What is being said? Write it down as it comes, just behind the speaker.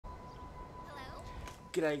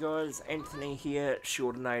G'day guys, Anthony here,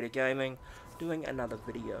 Shortinator Gaming, doing another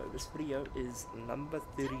video. This video is number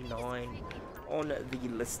 39 on the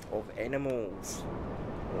list of animals,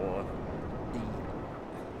 or the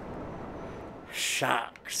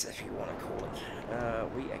sharks if you want to call it.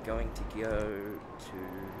 We are going to go to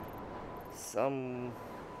somewhere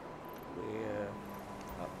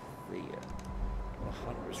up there. I'm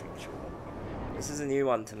 100% sure. This is a new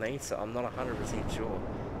one to me, so I'm not 100% sure.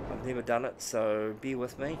 I've never done it, so bear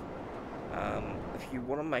with me. If you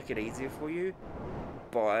want to make it easier for you,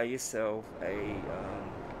 buy yourself a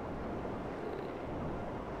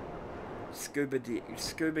scuba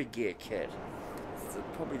gear kit. It's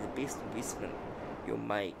probably the best investment you'll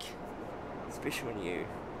make, especially when you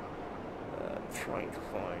trying to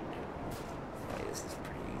find. Oh, this is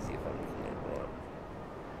pretty easy if I'm looking at it right.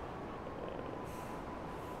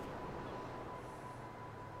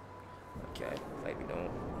 Okay, maybe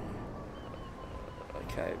not.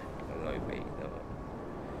 Okay, maybe not.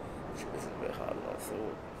 This is a bit harder than I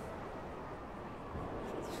thought.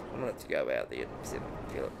 I'm gonna have to go out there and see if I can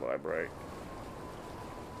feel it vibrate.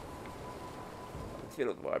 I can feel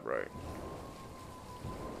it vibrate.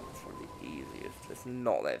 It's probably the easiest. It's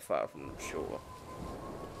not that far from the shore.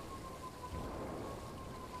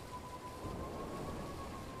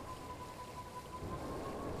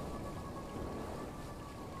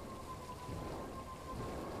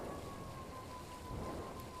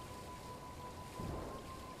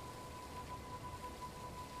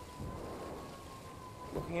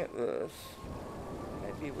 Looking at this,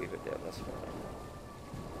 maybe a wee bit down this way.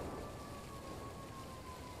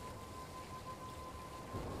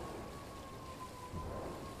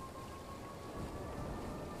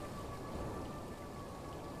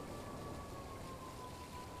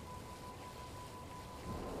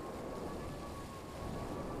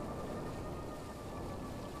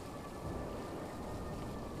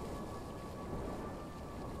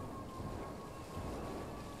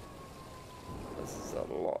 This is a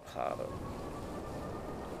lot harder.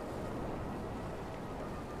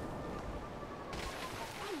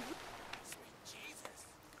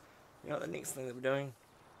 You know what the next thing that we're doing?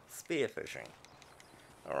 Spearfishing.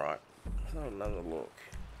 Alright, let's have another look.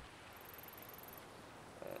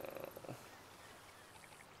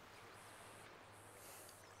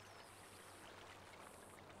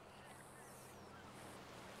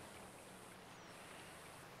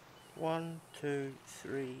 One, two,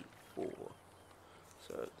 three, four.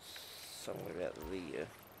 So it's somewhere about there.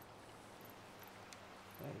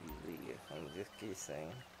 Maybe there. I'm just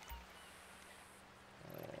guessing.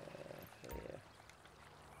 Yeah.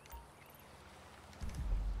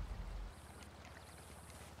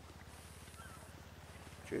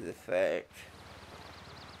 True the fact.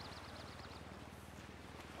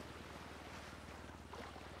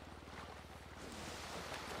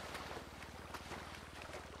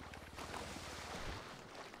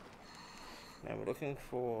 Now we're looking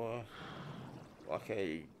for like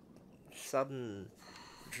a sudden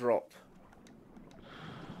drop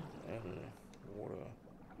in water.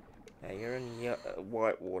 Now you're in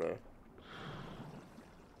white water.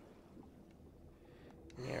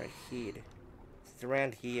 Near a head. It's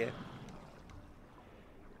around here.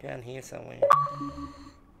 Down here somewhere.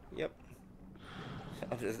 Yep.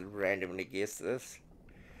 I'll just randomly guess this.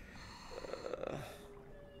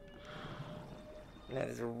 Now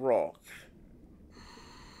there's a rock.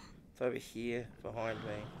 It's over here, behind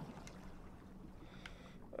me.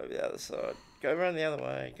 Over the other side. Go around the other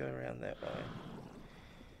way, go around that way.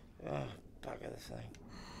 Oh, bugger this thing.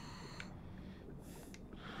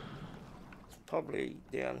 It's probably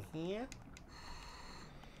down here.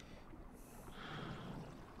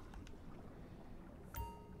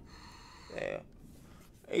 There.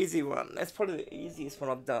 Easy one. That's probably the easiest one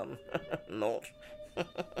I've done. Not.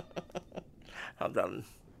 I've done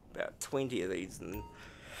about 20 of these and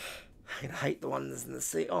I hate the ones in the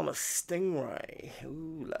sea. Oh, I'm a stingray.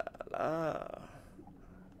 Ooh la la.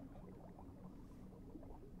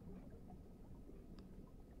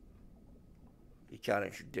 You can't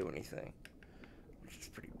actually do anything, which is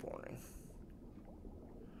pretty boring.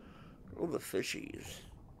 All the fishies.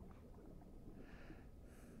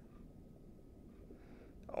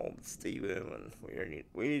 Oh, Steve Irwin. Where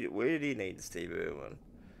do you need Steve Irwin?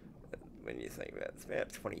 When you think about it, it's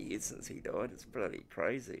about 20 years since he died. It's bloody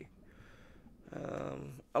crazy.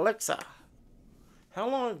 Alexa, how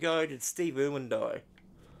long ago did Steve Irwin die?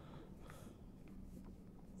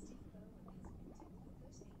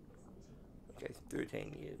 Okay,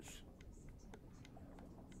 13 years.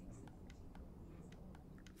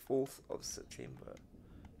 4th of September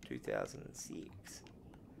 2006.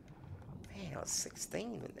 Man, I was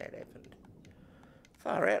 16 when that happened.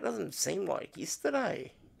 Far out, doesn't seem like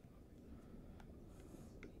yesterday.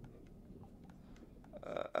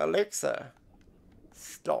 Alexa,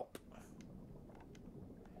 stop.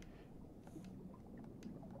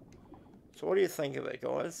 So what do you think of it,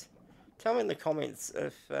 guys? Tell me in the comments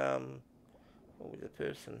if, what was the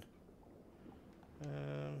person?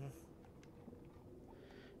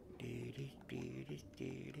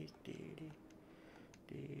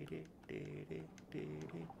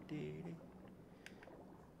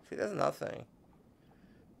 See, that's another thing.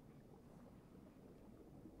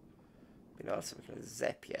 Be nice if we can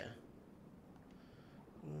zap you.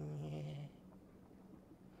 Yeah.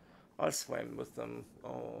 I swam with them,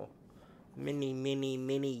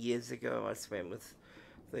 many years ago. I swam with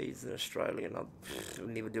these in Australia, and I'll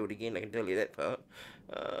never do it again, I can tell you that part.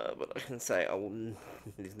 But I can say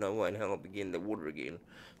there's no way in hell I'll be getting the water again.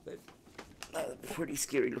 They're pretty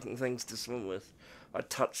scary looking things to swim with. I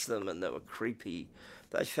touched them and they were creepy.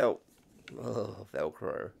 They felt,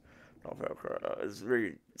 Velcro. Not Velcro, it was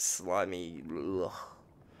very slimy. Ugh.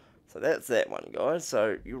 So that's that one, guys.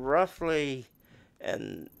 So you're roughly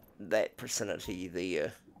in that vicinity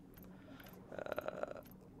there.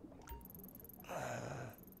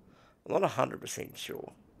 I'm not 100%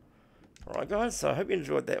 sure. Alright, guys, so I hope you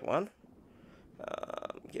enjoyed that one.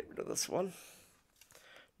 Get rid of this one.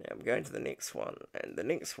 Now I'm going to the next one, and the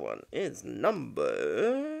next one is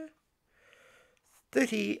number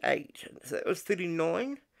 38. So that was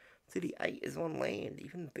 39. 38 is on land,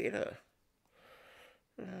 even better.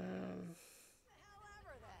 Do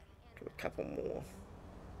a couple more.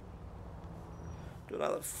 Do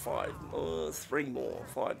another 5 more, 3 more,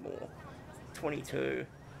 5 more. 22.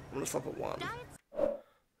 I'm gonna stop at 1.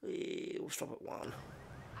 Yeah, we'll stop at 1.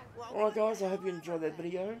 Alright guys, I hope you enjoyed that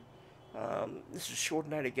video. This is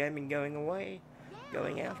Shortinator Gaming going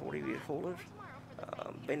out, or whatever you call it.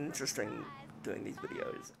 Been interesting doing these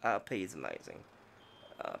videos. RP is amazing.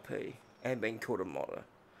 RP. And being called a modder.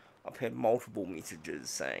 I've had multiple messages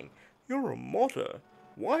saying, "You're a modder.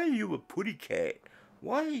 Why are you a putty cat?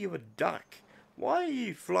 Why are you a duck? Why are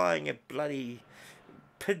you flying a bloody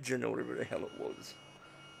pigeon," or whatever the hell it was.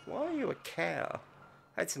 "Why are you a cow?"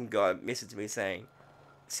 I had some guy message me saying,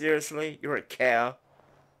 "Seriously, you're a cow?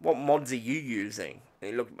 What mods are you using?"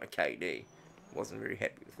 And he looked at my KD. Wasn't very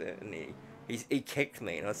happy with it, and he kicked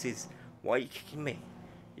me, and I says, "Why are you kicking me?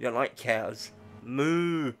 You don't like cows?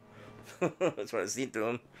 Moo." That's what I said to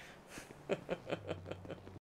him.